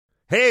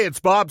Hey, it's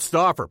Bob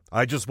Stauffer.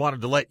 I just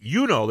wanted to let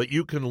you know that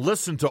you can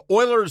listen to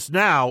Oilers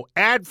Now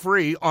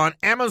ad-free on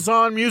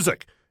Amazon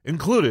Music,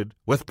 included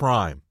with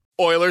Prime.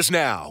 Oilers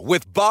Now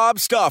with Bob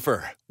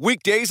Stauffer.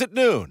 Weekdays at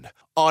noon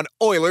on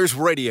Oilers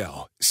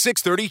Radio,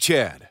 630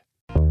 CHED.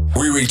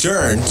 We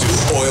return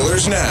to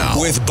Oilers Now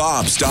with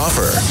Bob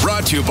Stauffer.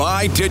 Brought to you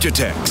by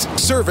Digitex.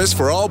 Service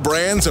for all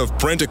brands of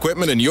print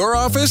equipment in your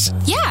office?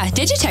 Yeah,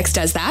 Digitex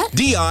does that.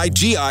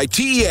 Digitex.ca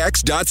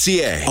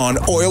on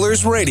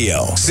Oilers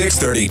Radio,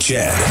 630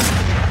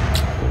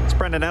 CHED. It's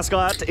Brendan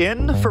Escott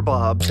in for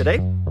Bob today.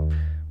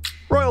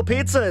 Royal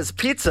Pizza is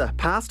pizza,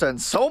 pasta, and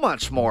so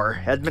much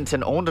more.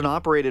 Edmonton owned and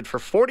operated for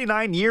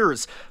 49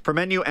 years. For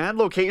menu and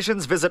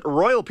locations, visit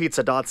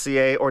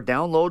royalpizza.ca or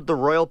download the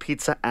Royal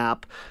Pizza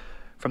app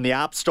from the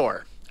App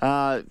Store.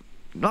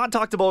 Not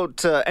talked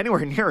about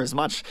anywhere near as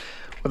much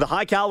with the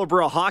high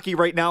caliber of hockey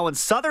right now in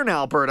Southern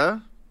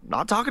Alberta.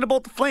 Not talking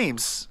about the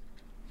Flames.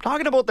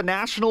 Talking about the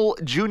National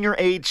Junior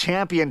A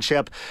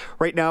Championship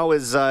right now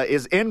is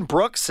in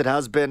Brooks. It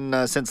has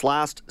been since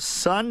last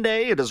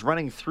Sunday. It is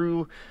running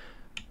through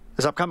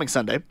this upcoming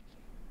Sunday.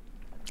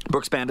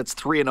 Brooks Bandits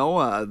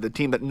 3-0, the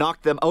team that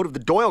knocked them out of the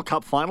Doyle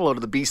Cup final, out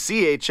of the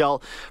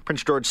BCHL.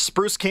 Prince George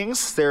Spruce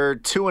Kings, they're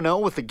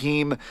 2-0 with the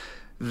game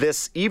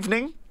this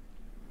evening.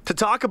 To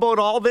talk about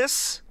all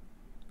this,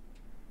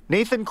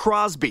 Nathan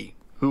Crosby,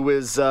 who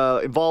is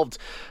involved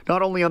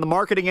not only on the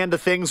marketing end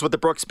of things with the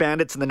Brooks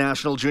Bandits and the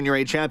National Junior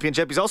A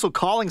Championship, he's also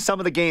calling some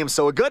of the games.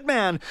 So a good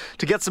man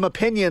to get some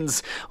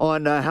opinions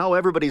on how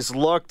everybody's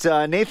looked.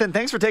 Nathan,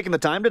 thanks for taking the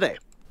time today.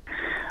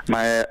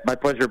 My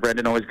pleasure,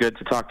 Brendan. Always good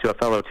to talk to a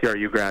fellow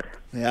TRU grad.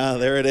 Yeah,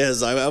 there it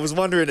is. I was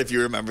wondering if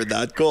you remembered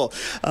that. Cool.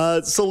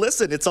 So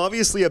listen, it's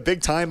obviously a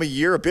big time of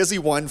year, a busy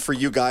one for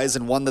you guys,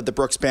 and one that the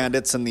Brooks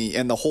Bandits and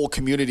the whole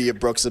community of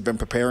Brooks have been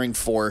preparing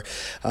for.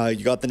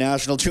 You got the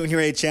National Junior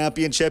A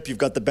Championship. You've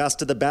got the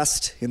best of the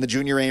best in the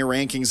Junior A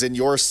rankings in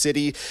your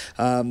city.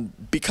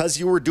 Because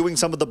you were doing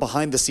some of the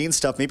behind-the-scenes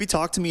stuff, maybe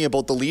talk to me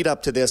about the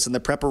lead-up to this and the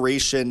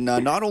preparation,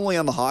 not only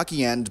on the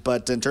hockey end,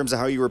 but in terms of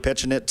how you were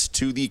pitching it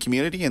to the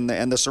community and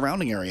the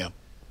surrounding area.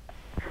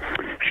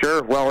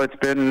 Sure. Well, it's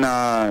been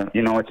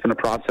it's been a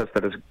process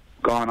that has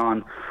gone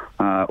on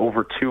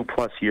over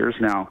 2+ years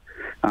now.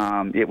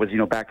 It was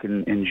back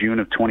in June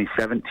of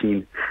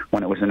 2017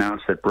 when it was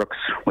announced that Brooks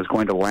was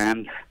going to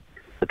land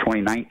the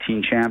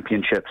 2019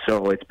 championship.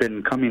 So it's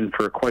been coming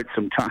for quite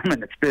some time,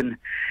 and it's been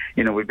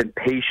we've been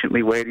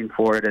patiently waiting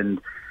for it, and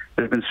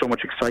there's been so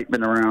much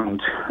excitement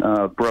around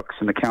Brooks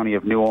and the county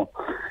of Newell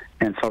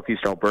and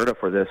Southeast Alberta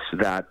for this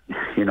that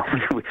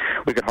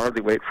we could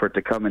hardly wait for it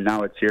to come, and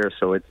now it's here.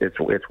 So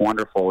it's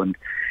wonderful, and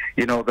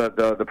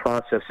the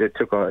process, it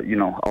took a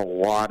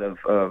lot of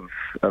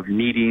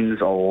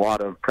meetings, a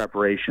lot of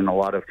preparation, a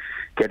lot of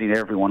getting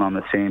everyone on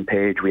the same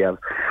page. We have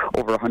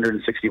over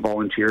 160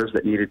 volunteers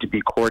that needed to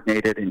be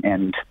coordinated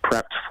and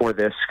prepped for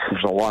this.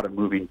 There's a lot of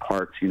moving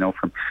parts,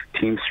 from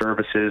team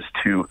services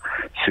to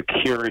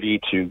security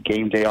to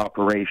game day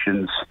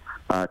operations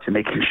to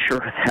making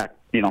sure that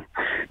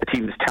the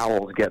team's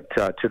towels get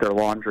to their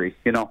laundry.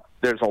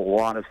 There's a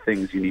lot of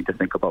things you need to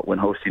think about when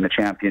hosting a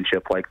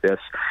championship like this,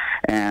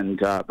 and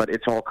but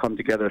it's all come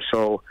together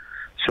so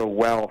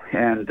well.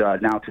 And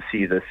now to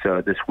see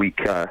this week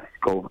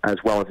go as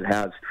well as it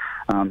has,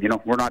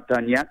 we're not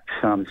done yet.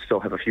 Still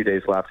have a few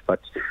days left,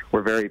 but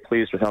we're very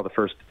pleased with how the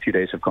first few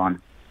days have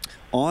gone.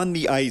 On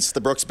the ice, the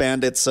Brooks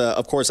Bandits,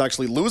 of course,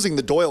 actually losing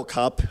the Doyle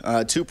Cup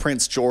to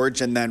Prince George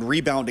and then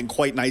rebounding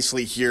quite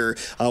nicely here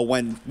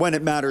when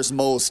it matters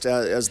most,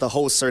 as the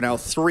hosts are now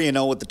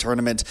 3-0 at the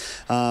tournament.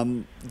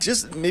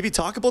 Just maybe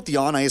talk about the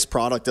on-ice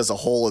product as a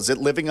whole. Is it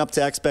living up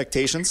to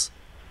expectations?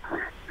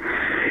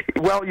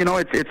 Well,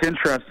 it's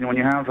interesting when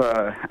you have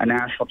a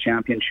national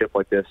championship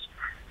like this,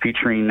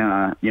 featuring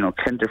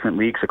 10 different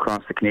leagues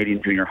across the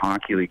Canadian Junior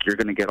Hockey League. You're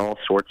going to get all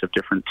sorts of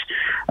different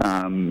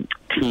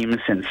teams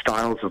and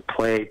styles of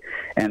play,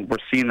 and we're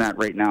seeing that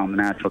right now in the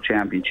national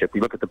championship.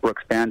 You look at the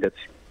Brooks Bandits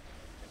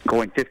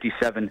going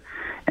 57-3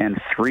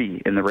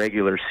 in the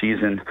regular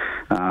season,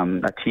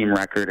 a team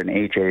record, an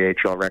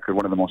AJHL record,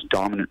 one of the most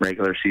dominant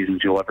regular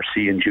seasons you'll ever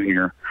see in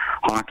junior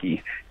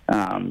hockey.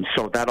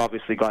 So that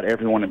obviously got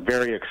everyone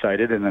very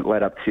excited, and it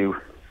led up to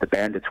the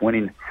Bandits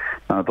winning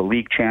the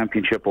league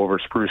championship over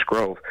Spruce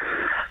Grove.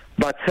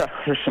 But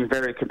there's some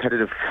very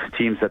competitive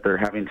teams that they're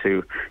having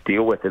to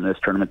deal with in this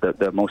tournament.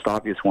 The most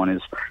obvious one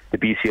is the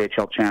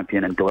BCHL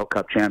champion and Doyle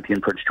Cup champion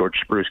Prince George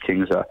Spruce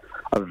Kings, a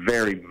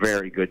very,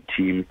 very good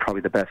team,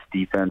 probably the best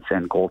defense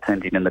and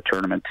goaltending in the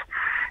tournament.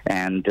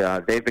 And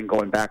they've been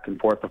going back and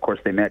forth. Of course,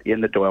 they met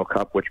in the Doyle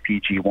Cup, which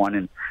PG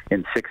won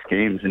in 6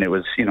 games, and it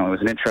was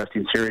an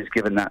interesting series,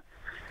 given that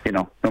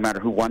no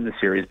matter who won the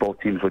series, both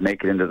teams would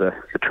make it into the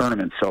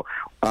tournament. So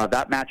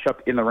that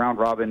matchup in the round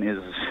robin is,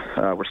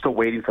 we're still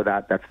waiting for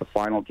that. That's the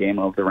final game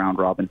of the round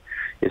robin,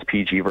 is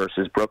PG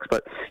versus Brooks.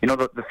 But,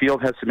 the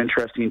field has some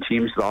interesting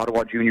teams. The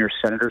Ottawa Junior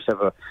Senators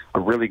have a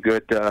really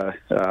good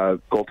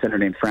goaltender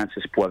named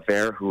Francis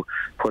Boisvert, who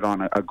put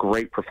on a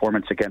great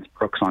performance against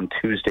Brooks on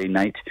Tuesday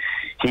night.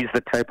 He's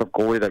the type of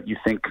goalie that you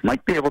think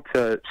might be able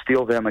to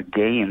steal them a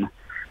game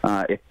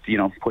if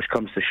push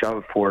comes to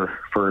shove for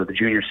the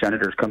junior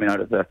Senators coming out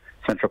of the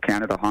Central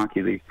Canada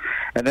Hockey League.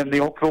 And then the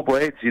Oakville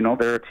Blades,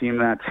 they're a team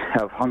that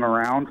have hung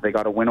around. They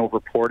got a win over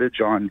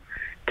Portage on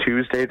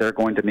Tuesday. They're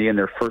going to be in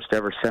their first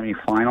ever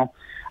semifinal.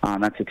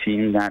 That's a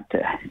team that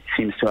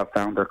seems to have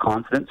found their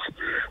confidence.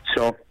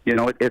 So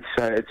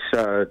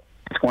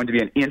it's going to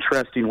be an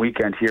interesting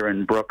weekend here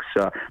in Brooks.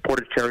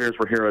 Portage Terriers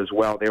were here as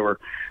well. They were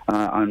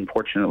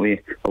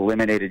unfortunately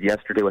eliminated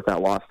yesterday with that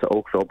loss to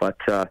Oakville, but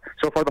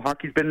so far the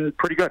hockey's been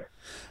pretty good.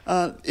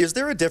 Is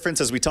there a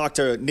difference, as we talk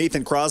to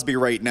Nathan Crosby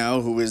right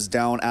now, who is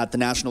down at the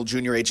National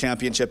Junior A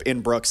Championship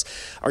in Brooks,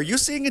 are you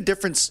seeing a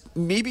difference,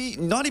 maybe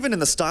not even in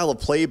the style of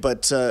play,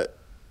 but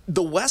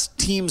the West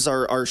teams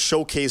are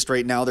showcased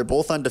right now? They're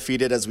both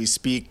undefeated as we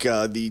speak.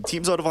 The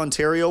teams out of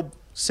Ontario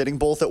sitting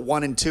both at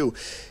 1 and 2.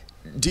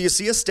 Do you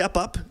see a step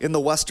up in the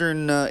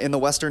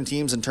Western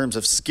teams in terms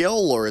of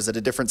skill, or is it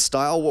a different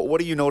style?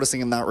 What are you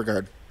noticing in that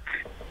regard?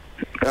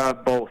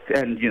 Both,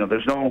 and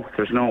there's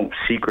no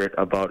secret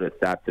about it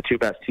that the two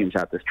best teams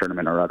at this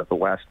tournament are out of the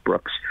West,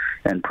 Brooks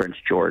and Prince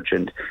George.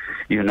 And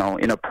in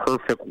a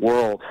perfect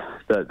world,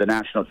 the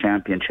national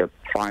championship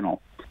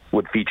final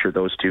would feature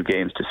those two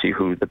games to see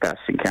who the best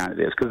in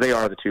Canada is, because they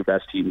are the two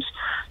best teams,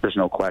 there's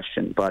no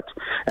question. But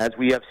as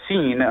we have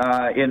seen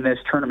in this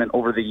tournament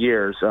over the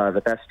years,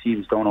 the best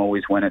teams don't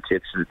always win it.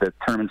 It's the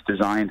tournament's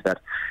designed that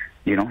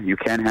you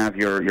can have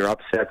your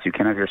upsets, you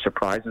can have your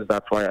surprises.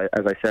 That's why,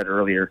 as I said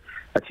earlier,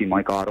 a team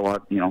like Ottawa,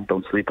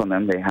 don't sleep on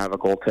them. They have a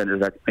goaltender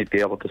that might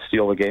be able to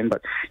steal the game,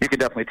 but you can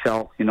definitely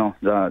tell,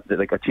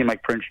 like a team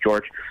like Prince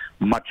George,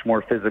 much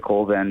more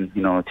physical than,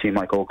 a team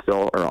like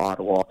Oakville or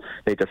Ottawa.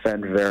 They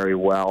defend very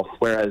well,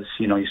 whereas,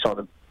 you saw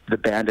the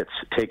Bandits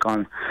take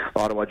on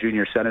Ottawa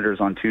Junior Senators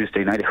on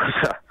Tuesday night. It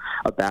was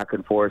a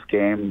back-and-forth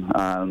game,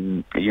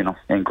 and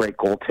great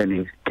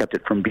goaltending kept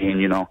it from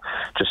being,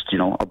 just,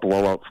 a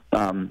blowout.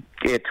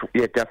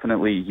 It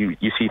definitely,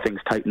 you see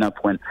things tighten up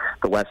when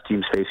the West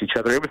teams face each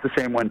other. It was the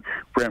same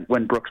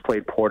when Brooks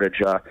played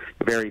Portage,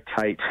 very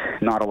tight,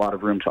 not a lot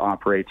of room to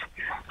operate.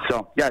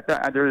 So, yeah,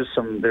 there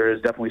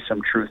is definitely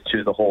some truth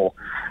to the whole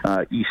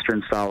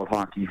Eastern style of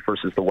hockey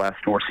versus the West,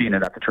 and we're seeing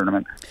it at the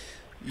tournament.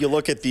 You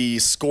look at the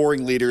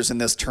scoring leaders in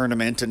this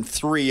tournament, and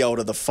 3 out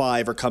of the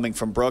 5 are coming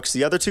from Brooks.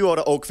 The other 2 out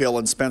of Oakville,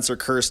 and Spencer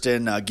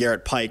Kirsten,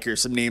 Garrett Pike, are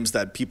some names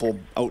that people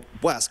out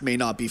west may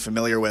not be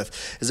familiar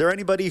with. Is there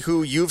anybody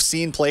who you've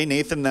seen play,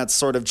 Nathan, that's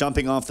sort of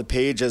jumping off the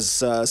page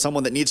as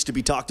someone that needs to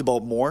be talked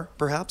about more,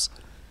 perhaps?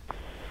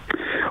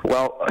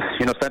 Well,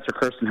 Spencer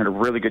Kirsten had a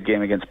really good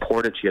game against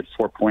Portage. He had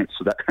 4 points,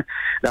 so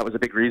that was a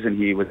big reason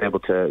he was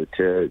able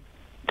to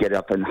get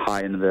up and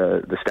high into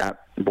the stat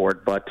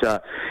board. But,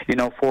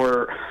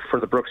 for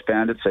the Brooks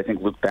Bandits, I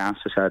think Luke Bass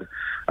has had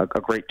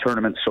a great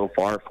tournament so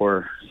far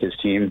for his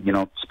team.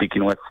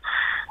 Speaking with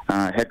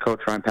head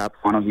coach Ryan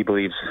Papano, he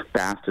believes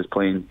Bass is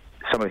playing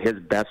some of his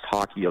best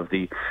hockey of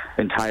the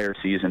entire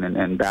season,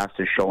 and Bass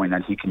is showing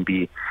that he can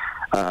be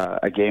a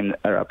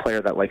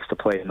player that likes to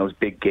play in those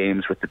big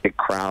games with the big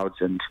crowds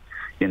and,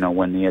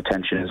 when the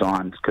attention is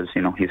on, because,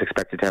 he's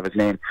expected to have his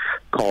name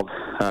called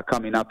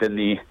coming up in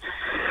the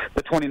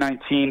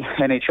 2019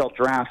 NHL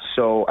draft.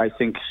 So I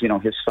think,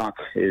 his stock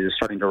is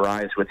starting to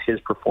rise with his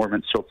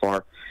performance so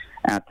far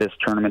at this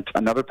tournament.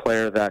 Another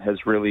player that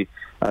has really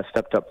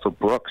stepped up for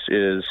Brooks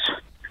is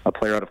a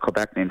player out of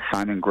Quebec named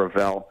Simon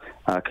Gravel,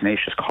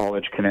 Canisius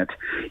College commit.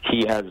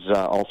 He has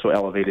also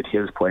elevated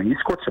his play. And he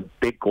scored some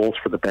big goals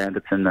for the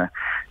Bandits in the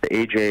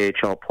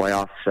AJHL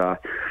playoffs.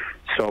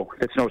 So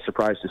it's no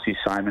surprise to see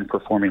Simon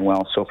performing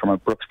well. So from a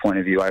Brooks point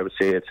of view, I would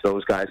say it's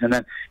those guys. And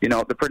then,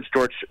 the Prince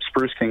George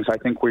Spruce Kings, I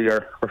think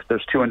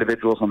there's 2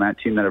 individuals on that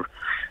team that have,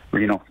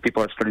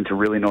 people are starting to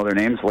really know their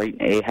names.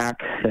 Leighton Ahak,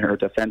 their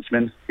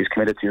defenseman, he's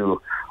committed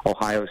to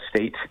Ohio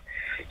State.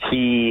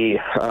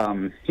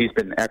 He's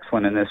been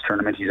excellent in this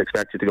tournament. He's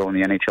expected to go in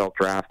the NHL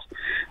draft,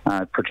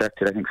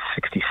 projected, I think,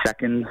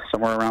 62nd,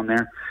 somewhere around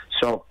there.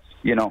 So,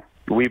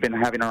 we've been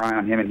having our eye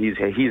on him, and he's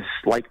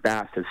like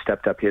Bass, has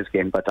stepped up his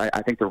game. But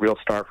I think the real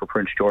star for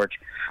Prince George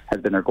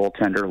has been their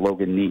goaltender,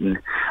 Logan Neaton.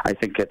 I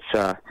think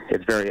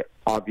it's very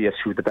obvious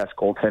who the best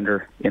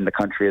goaltender in the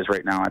country is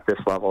right now at this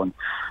level, and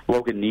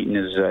Logan Neaton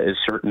is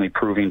certainly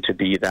proving to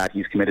be that.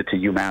 He's committed to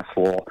UMass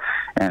Lowell,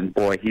 and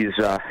boy, he's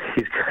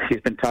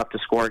been tough to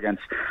score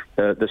against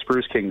the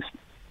Spruce Kings.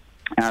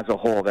 As a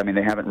whole, I mean,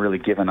 they haven't really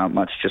given up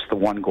much, just the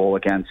 1 goal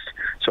against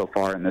so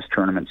far in this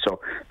tournament. So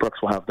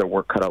Brooks will have their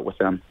work cut out with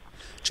them.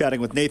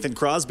 Chatting with Nathan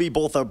Crosby,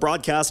 both a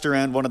broadcaster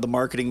and one of the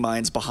marketing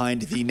minds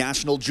behind the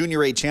National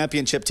Junior A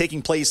Championship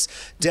taking place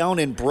down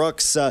in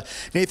Brooks.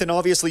 Nathan,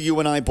 obviously you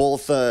and I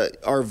both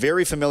are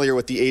very familiar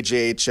with the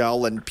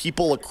AJHL, and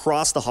people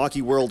across the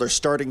hockey world are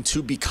starting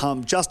to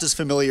become just as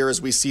familiar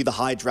as we see the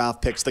high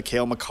draft picks, the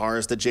Cale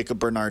Makars, the Jacob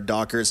Bernard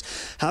Dockers.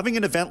 Having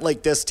an event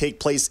like this take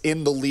place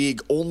in the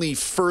league only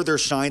further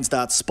shines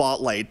that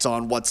spotlight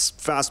on what's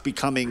fast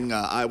becoming,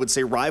 I would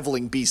say,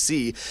 rivaling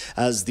BC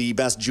as the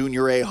best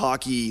Junior A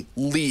hockey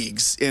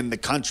leagues in the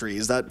country.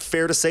 Is that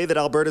fair to say that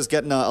Alberta's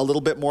getting a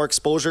little bit more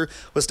exposure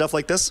with stuff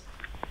like this?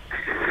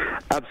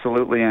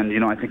 Absolutely,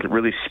 and I think it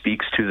really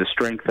speaks to the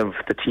strength of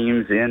the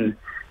teams in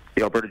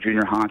the Alberta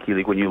Junior Hockey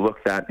League. When you look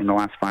at in the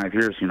last 5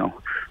 years,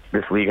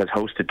 this league has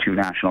hosted 2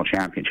 national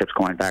championships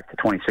going back to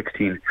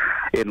 2016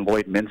 in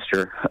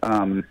Lloydminster.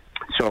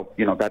 So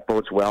that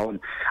bodes well, and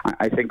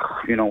I think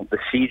the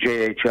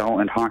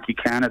CJHL and Hockey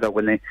Canada,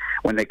 when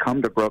they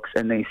come to Brooks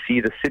and they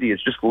see the city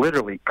is just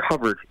literally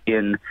covered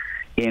in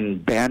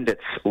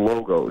Bandits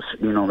logos.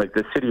 Like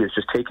the city is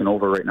just taken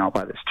over right now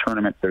by this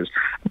tournament. There's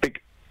a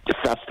big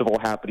festival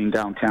happening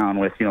downtown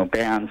with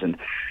bands and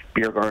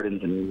beer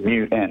gardens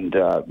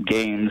and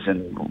games,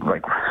 and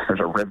like there's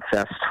a rib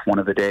fest one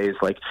of the days.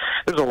 Like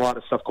there's a lot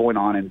of stuff going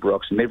on in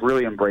Brooks, and they've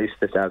really embraced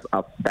this as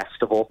a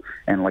festival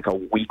and like a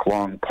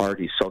week-long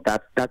party. So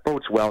that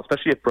bodes well,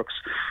 especially if Brooks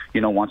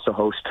wants to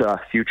host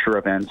future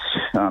events,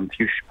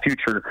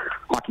 future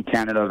Hockey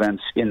Canada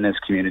events in this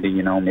community.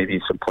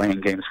 Maybe some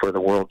playing games for the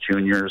World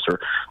Juniors or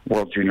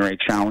World Junior A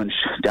Challenge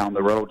down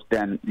the road.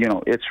 Then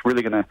it's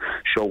really going to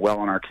show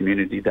well in our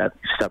community that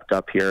stepped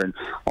up here, and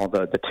all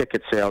the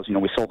ticket sales.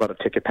 We sold out of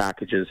ticket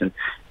packages and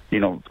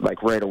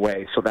like right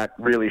away. So that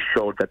really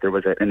showed that there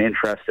was an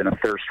interest and a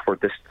thirst for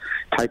this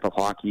type of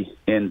hockey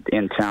in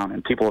town,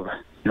 and people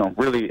have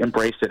really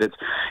embraced it.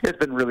 It's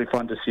been really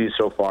fun to see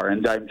so far,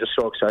 and I'm just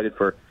so excited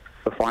for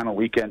the final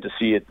weekend to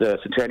see it, the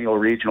Centennial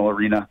Regional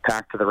Arena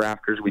packed to the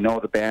rafters. We know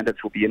the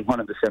Bandits will be in one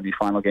of the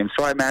semifinal games,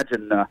 so I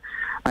imagine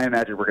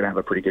we're going to have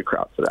a pretty good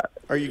crowd for that.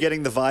 Are you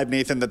getting the vibe,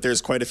 Nathan, that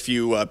there's quite a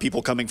few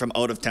people coming from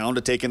out of town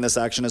to take in this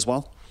action as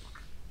well?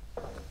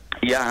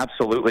 Yeah,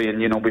 absolutely,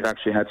 and we've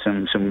actually had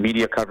some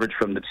media coverage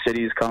from the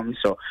cities come,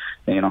 so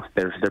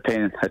they're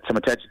paying some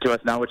attention to us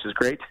now, which is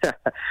great.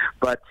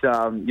 But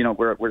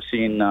we're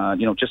seeing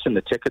just in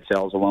the ticket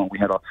sales alone, we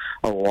had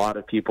a lot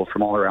of people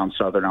from all around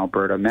southern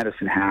Alberta,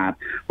 Medicine Hat,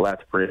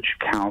 Lethbridge,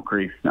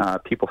 Calgary,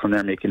 people from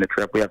there making the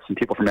trip. We have some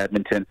people from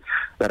Edmonton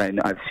that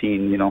I've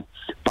seen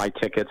buy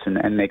tickets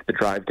and make the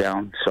drive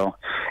down. So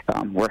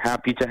we're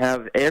happy to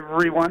have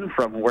everyone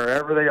from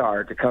wherever they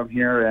are to come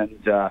here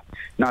and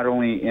not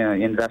only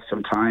invest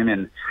some time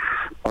in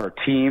our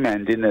team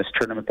and in this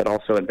tournament, but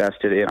also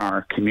invested in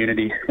our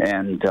community.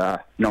 And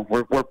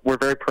we're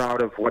very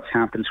proud of what's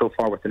happened so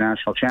far with the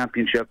national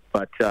championship.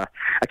 But I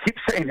keep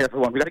saying to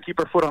everyone, we got to keep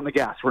our foot on the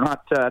gas. We're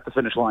not at the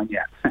finish line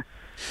yet.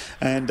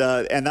 And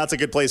that's a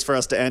good place for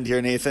us to end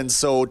here, Nathan.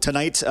 So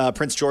tonight,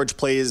 Prince George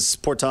plays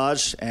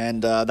Portage,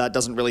 and that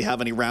doesn't really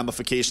have any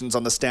ramifications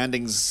on the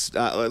standings,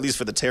 at least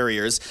for the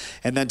Terriers.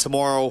 And then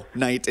tomorrow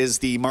night is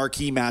the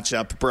marquee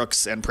matchup.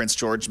 Brooks and Prince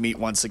George meet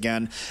once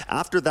again.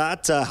 After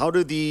that, how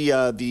do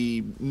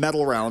the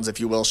medal rounds, if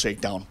you will,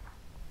 shake down?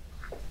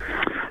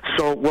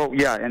 So, well,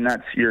 yeah, and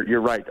that's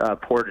you're right.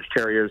 Portage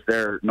Terriers,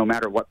 no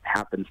matter what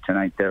happens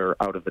tonight, they're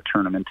out of the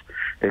tournament.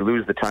 They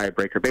lose the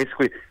tiebreaker.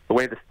 Basically, the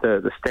way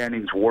the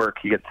standings work,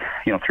 you get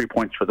 3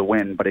 points for the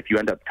win, but if you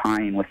end up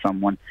tying with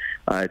someone,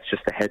 it's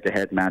just the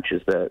head-to-head match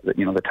is the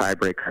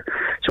tiebreaker.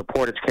 So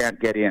Portage can't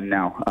get in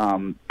now.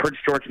 Prince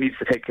George needs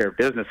to take care of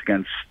business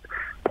against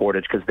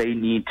Portage because they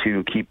need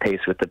to keep pace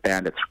with the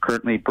Bandits.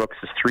 Currently, Brooks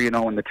is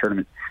 3-0 in the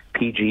tournament.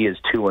 PG is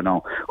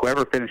 2-0.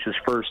 Whoever finishes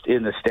first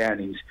in the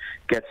standings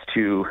gets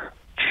to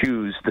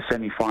choose the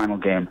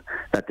semifinal game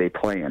that they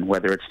play in,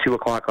 whether it's 2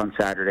 o'clock on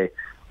Saturday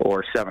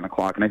or 7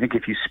 o'clock. And I think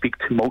if you speak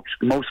to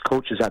most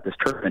coaches at this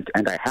tournament,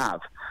 and I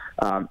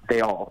have,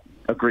 they all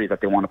agree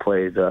that they want to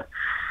play the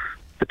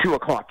 2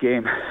 o'clock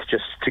game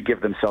just to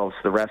give themselves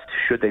the rest.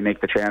 Should they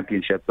make the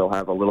championship, they'll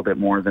have a little bit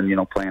more than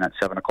playing at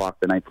 7 o'clock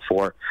the night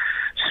before.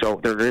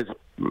 So there is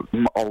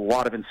a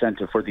lot of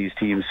incentive for these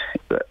teams,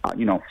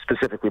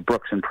 specifically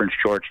Brooks and Prince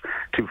George,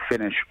 to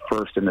finish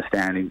first in the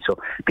standings. So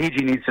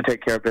PG needs to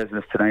take care of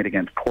business tonight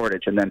against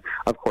Portage, and then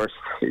of course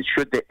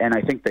and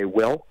I think they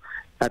will.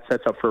 That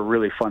sets up for a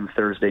really fun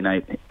Thursday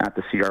night at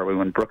the CRW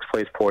when Brooks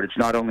plays Portage.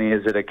 Not only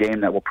is it a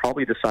game that will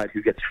probably decide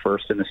who gets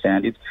first in the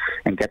standings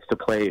and gets to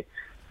play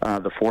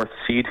the 4th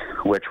seed,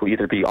 which will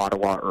either be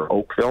Ottawa or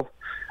Oakville.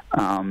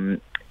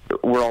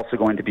 We're also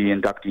going to be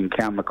inducting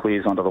Cam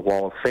McLeese onto the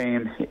Wall of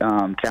Fame.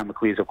 Cam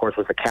McLeese, of course,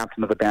 was the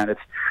captain of the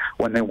Bandits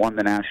when they won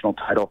the national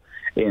title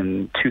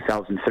in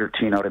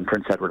 2013 out in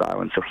Prince Edward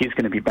Island. So he's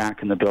going to be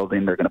back in the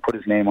building. They're going to put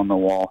his name on the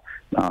wall.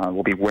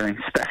 We'll be wearing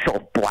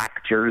special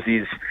black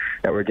jerseys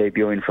that we're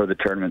debuting for the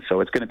tournament.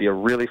 So it's going to be a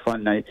really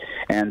fun night.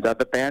 And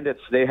the Bandits,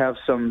 they have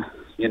some,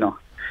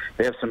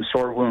 they have some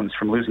sore wounds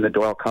from losing the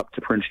Doyle Cup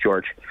to Prince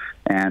George.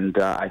 And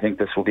I think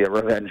this will be a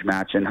revenge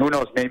match. And who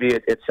knows, maybe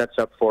it sets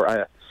up for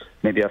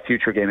maybe a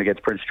future game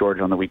against Prince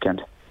George on the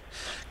weekend.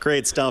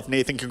 Great stuff,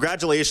 Nathan.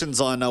 Congratulations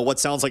on what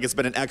sounds like it's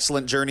been an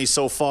excellent journey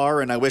so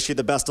far, and I wish you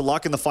the best of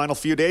luck in the final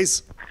few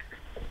days.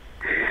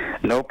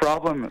 No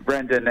problem,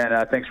 Brendan,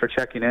 and thanks for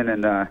checking in,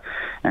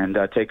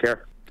 and take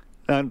care.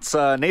 That's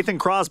Nathan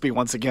Crosby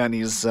once again.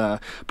 He's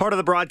part of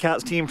the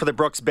broadcast team for the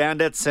Brooks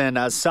Bandits, and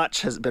as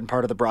such has been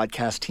part of the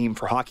broadcast team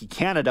for Hockey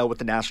Canada with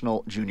the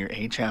National Junior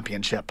A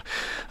Championship.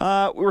 We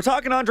were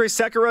talking to Andrej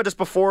Sekera just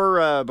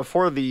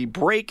before the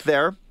break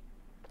there.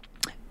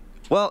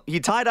 Well, he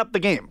tied up the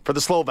game for the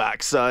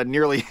Slovaks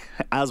nearly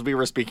as we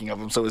were speaking of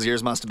him, so his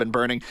ears must have been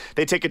burning.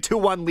 They take a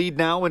 2-1 lead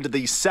now into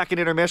the second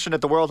intermission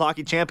at the World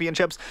Hockey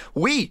Championships.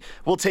 We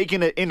will take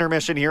an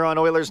intermission here on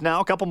Oilers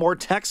Now. A couple more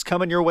texts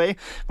coming your way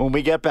when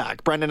we get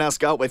back. Brendan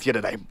Escott with you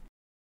today.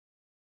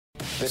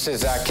 This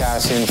is Zach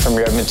Cassian from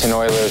your Edmonton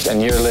Oilers, and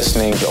you're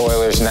listening to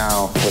Oilers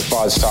Now with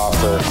Bob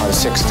Stauffer on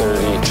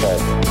 630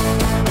 CHED.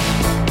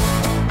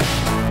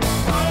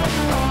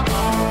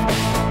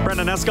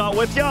 Brendan Escott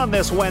with you on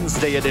this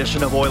Wednesday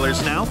edition of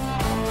Oilers Now.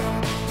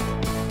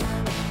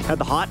 Had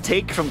the hot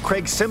take from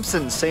Craig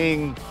Simpson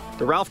saying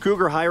the Ralph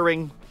Krueger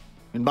hiring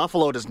in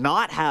Buffalo does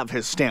not have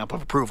his stamp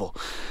of approval.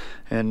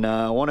 And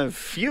one of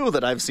few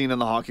that I've seen in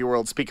the hockey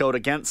world speak out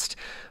against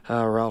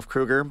Ralph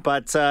Krueger.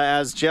 But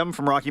as Jim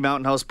from Rocky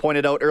Mountain House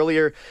pointed out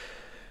earlier,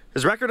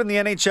 his record in the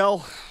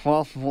NHL,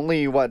 well,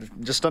 only,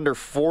 just under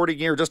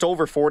 40, or just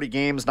over 40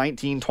 games,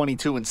 19,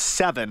 22, and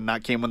 7.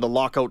 That came when the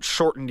lockout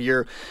shortened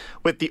year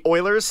with the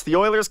Oilers. The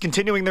Oilers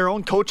continuing their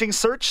own coaching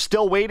search,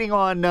 still waiting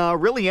on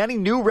really any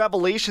new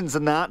revelations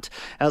in that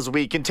as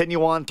we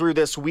continue on through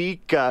this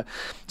week.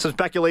 Some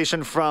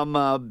speculation from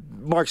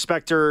Mark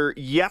Spector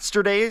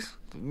yesterday.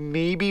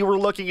 Maybe we're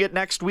looking at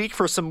next week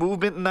for some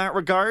movement in that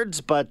regards,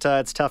 but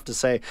it's tough to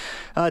say.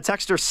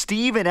 Texter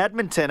Steve in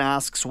Edmonton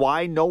asks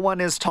why no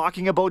one is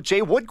talking about Jay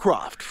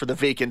Woodcroft for the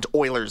vacant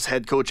Oilers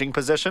head coaching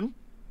position.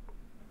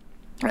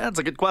 That's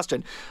a good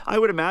question. I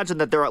would imagine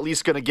that they're at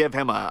least going to give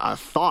him a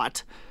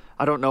thought.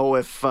 I don't know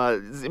if...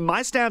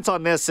 my stance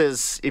on this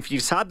is if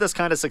he's had this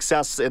kind of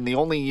success in the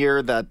only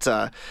year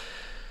that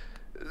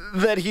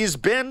he's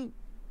been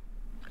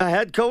a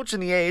head coach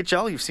in the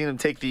AHL. You've seen him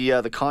take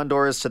the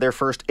Condors to their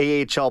first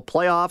AHL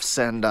playoffs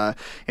and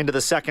into the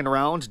second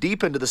round,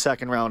 deep into the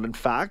second round, in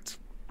fact.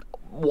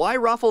 Why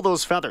ruffle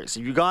those feathers?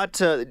 You're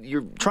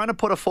trying to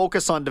put a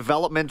focus on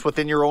development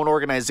within your own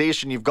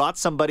organization. You've got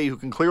somebody who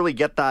can clearly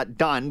get that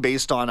done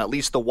based on at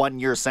least the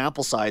 1-year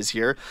sample size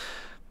here.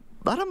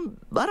 Let him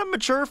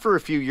mature for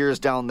a few years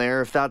down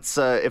there if that's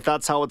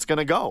how it's going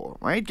to go,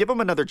 right? Give him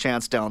another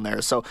chance down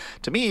there. So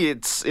to me,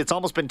 it's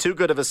almost been too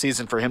good of a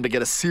season for him to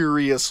get a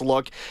serious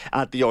look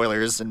at the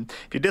Oilers. And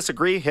if you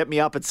disagree, hit me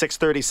up at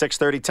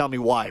 630. Tell me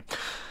why.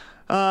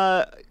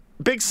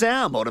 Big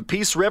Sam out of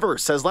Peace River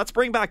says, let's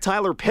bring back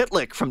Tyler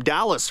Pitlick from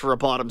Dallas for a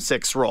bottom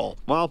 6 role.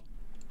 Well,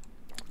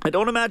 I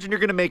don't imagine you're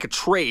going to make a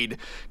trade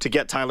to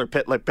get Tyler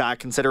Pitlick back,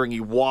 considering he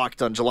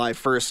walked on July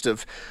 1st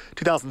of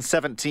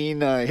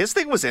 2017. His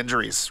thing was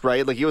injuries,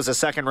 right? Like, he was a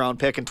second-round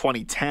pick in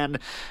 2010.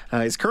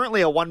 He's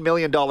currently a $1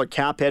 million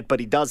cap hit,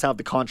 but he does have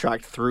the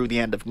contract through the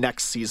end of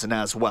next season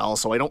as well.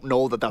 So I don't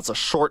know that that's a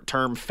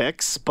short-term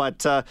fix,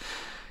 but you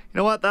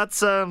know what? That's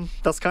kind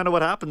of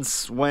what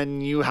happens when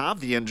you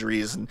have the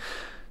injuries. And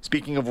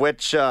speaking of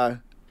which...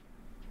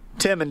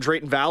 Tim in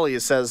Drayton Valley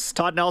says,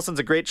 Todd Nelson's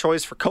a great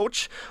choice for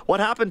coach. What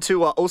happened to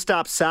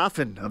Ostap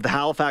Safin of the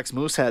Halifax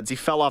Mooseheads? He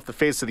fell off the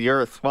face of the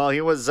earth. Well, he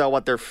was, their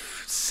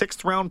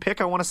 6th round pick,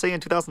 I want to say, in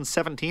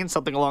 2017,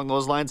 something along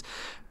those lines.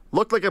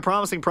 Looked like a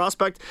promising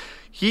prospect.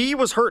 He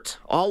was hurt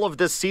all of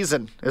this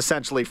season,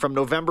 essentially, from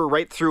November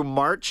right through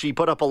March. He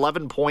put up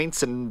 11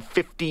 points in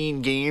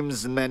 15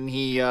 games, and then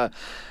he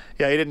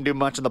didn't do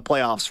much in the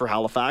playoffs for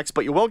Halifax.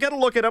 But you will get a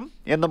look at him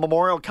in the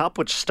Memorial Cup,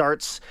 which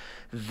starts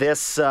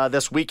this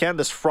weekend,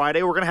 this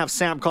Friday. We're going to have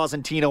Sam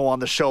Cosentino on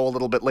the show a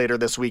little bit later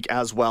this week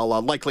as well,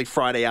 likely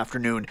Friday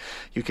afternoon.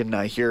 You can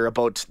hear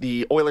about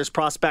the Oilers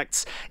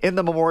prospects in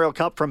the Memorial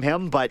Cup from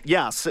him. But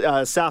yes,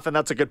 Safin,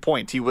 that's a good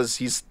point.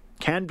 He's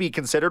can be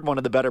considered one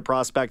of the better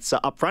prospects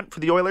up front for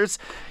the Oilers.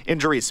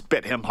 Injuries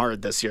bit him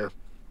hard this year.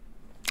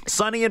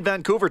 Sonny in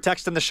Vancouver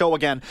texting the show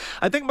again.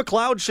 I think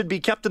McLeod should be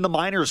kept in the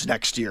minors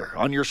next year.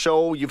 On your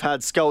show, you've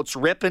had scouts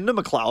rip into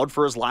McLeod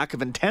for his lack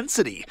of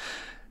intensity.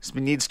 He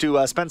needs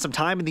to spend some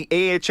time in the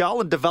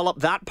AHL and develop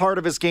that part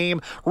of his game.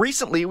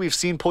 Recently, we've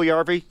seen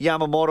Puljujarvi,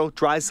 Yamamoto,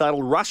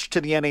 Draisaitl rush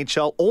to the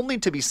NHL only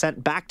to be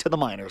sent back to the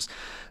minors.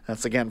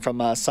 That's again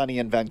from Sonny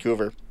in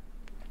Vancouver.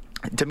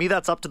 To me,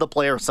 that's up to the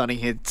player,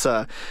 Sonny. It's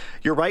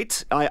you're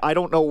right. I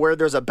don't know where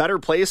there's a better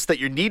place that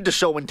you need to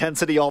show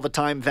intensity all the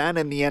time than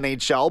in the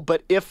NHL.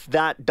 But if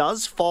that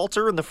does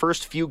falter in the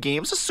first few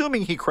games,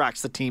 assuming he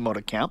cracks the team out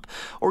of camp,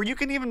 or you're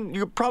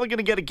probably going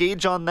to get a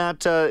gauge on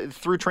that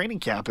through training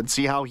camp and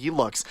see how he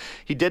looks.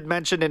 He did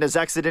mention in his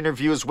exit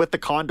interviews with the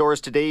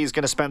Condors today he's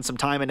going to spend some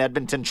time in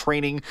Edmonton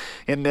training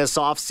in this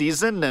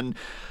offseason, and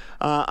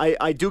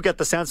I do get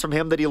the sense from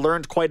him that he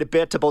learned quite a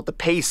bit about the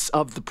pace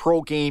of the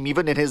pro game,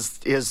 even in his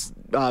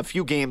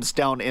few games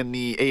down in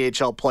the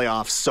AHL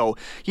playoffs. So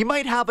he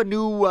might have a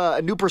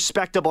new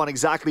perspective on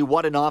exactly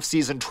what an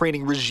off-season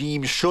training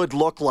regime should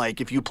look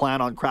like if you plan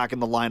on cracking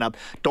the lineup.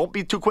 Don't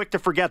be too quick to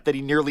forget that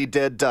he nearly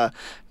did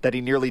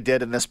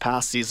in this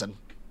past season.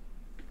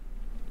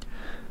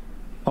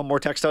 One more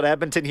text out of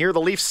Edmonton here.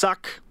 The Leafs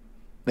suck.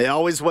 They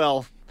always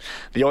will.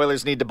 The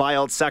Oilers need to buy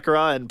out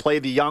Sekera and play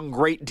the young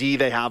great D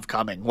they have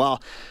coming. Well,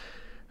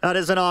 that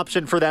is an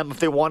option for them if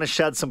they want to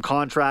shed some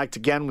contract.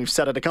 Again, we've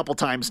said it a couple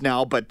times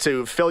now, but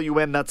to fill you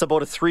in, that's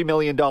about a $3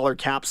 million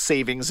cap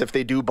savings if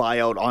they do buy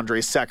out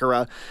Andrej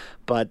Sekera.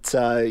 But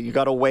you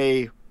got to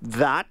weigh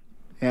that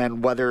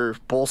and whether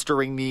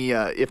bolstering the,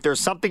 if there's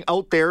something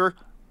out there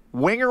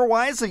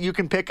winger-wise that you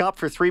can pick up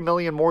for $3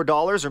 million more,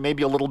 or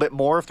maybe a little bit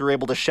more if they're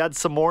able to shed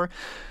some more,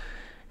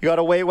 you got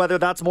to weigh whether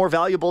that's more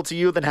valuable to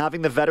you than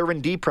having the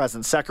veteran D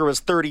present. Sekera is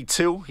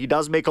 32. He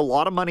does make a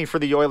lot of money for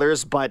the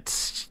Oilers,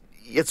 but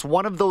it's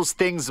one of those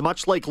things,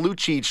 much like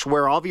Lucic,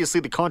 where obviously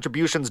the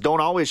contributions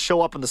don't always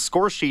show up on the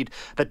score sheet.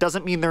 That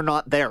doesn't mean they're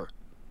not there.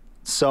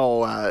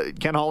 So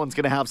Ken Holland's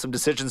going to have some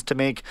decisions to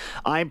make.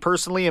 I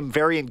personally am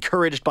very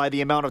encouraged by the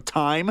amount of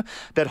time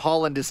that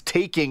Holland is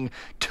taking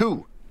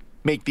to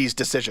make these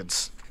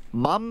decisions.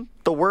 Mum,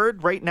 the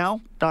word right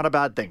now, not a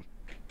bad thing.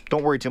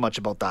 Don't worry too much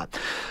about that.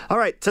 All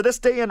right, to this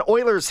day in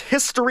Oilers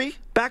history,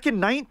 back in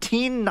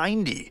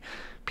 1990,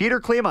 Peter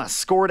Klima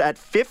scored at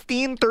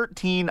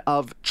 15-13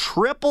 of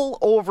triple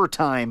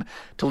overtime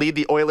to lead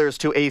the Oilers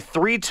to a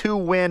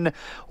 3-2 win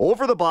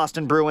over the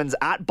Boston Bruins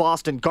at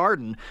Boston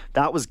Garden.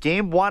 That was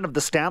Game 1 of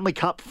the Stanley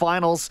Cup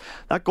Finals.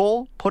 That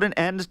goal put an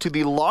end to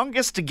the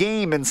longest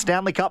game in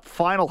Stanley Cup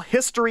Final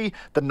history,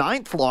 the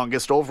 9th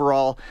longest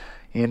overall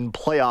in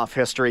playoff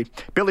history.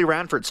 Billy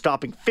Ranford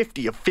stopping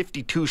 50 of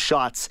 52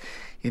 shots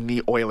in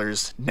the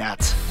Oilers' net.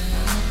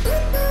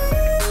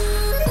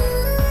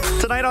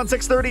 Tonight on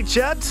 6:30,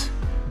 Chet,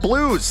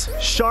 Blues,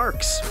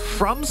 Sharks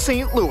from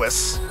St.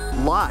 Louis,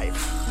 live.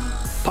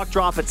 Puck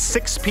drop at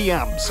 6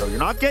 p.m., so you're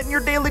not getting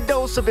your daily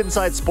dose of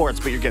inside sports,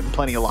 but you're getting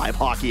plenty of live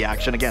hockey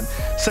action. Again,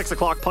 6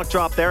 o'clock puck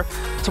drop there.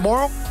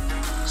 Tomorrow,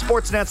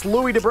 Sportsnet's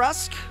Louis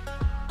DeBrusque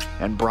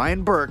and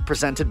Brian Burke,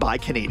 presented by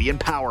Canadian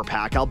Power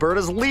Pack,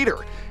 Alberta's leader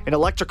in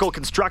electrical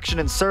construction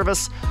and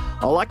service,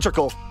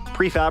 electrical,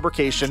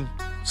 prefabrication,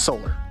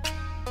 solar.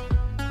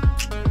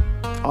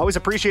 Always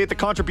appreciate the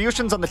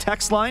contributions on the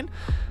text line.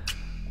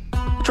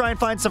 We'll try and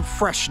find some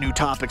fresh new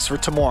topics for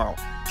tomorrow.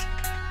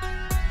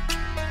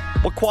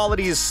 What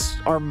qualities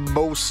are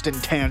most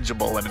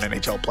intangible in an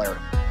NHL player?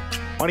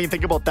 What do you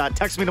think about that?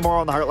 Text me tomorrow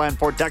on the Heartland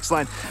Ford text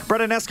line.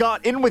 Brendan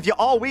Escott in with you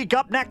all week.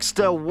 Up next,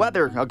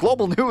 a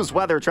global news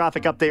weather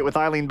traffic update with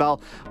Eileen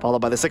Bell, followed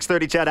by the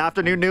 6:30 Chat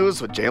afternoon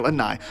news with Jalen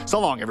Nye. So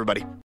long,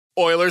 everybody.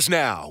 Oilers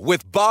Now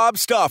with Bob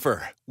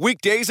Stauffer.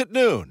 Weekdays at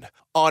noon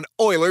on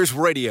Oilers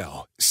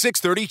Radio,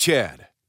 630 CHED.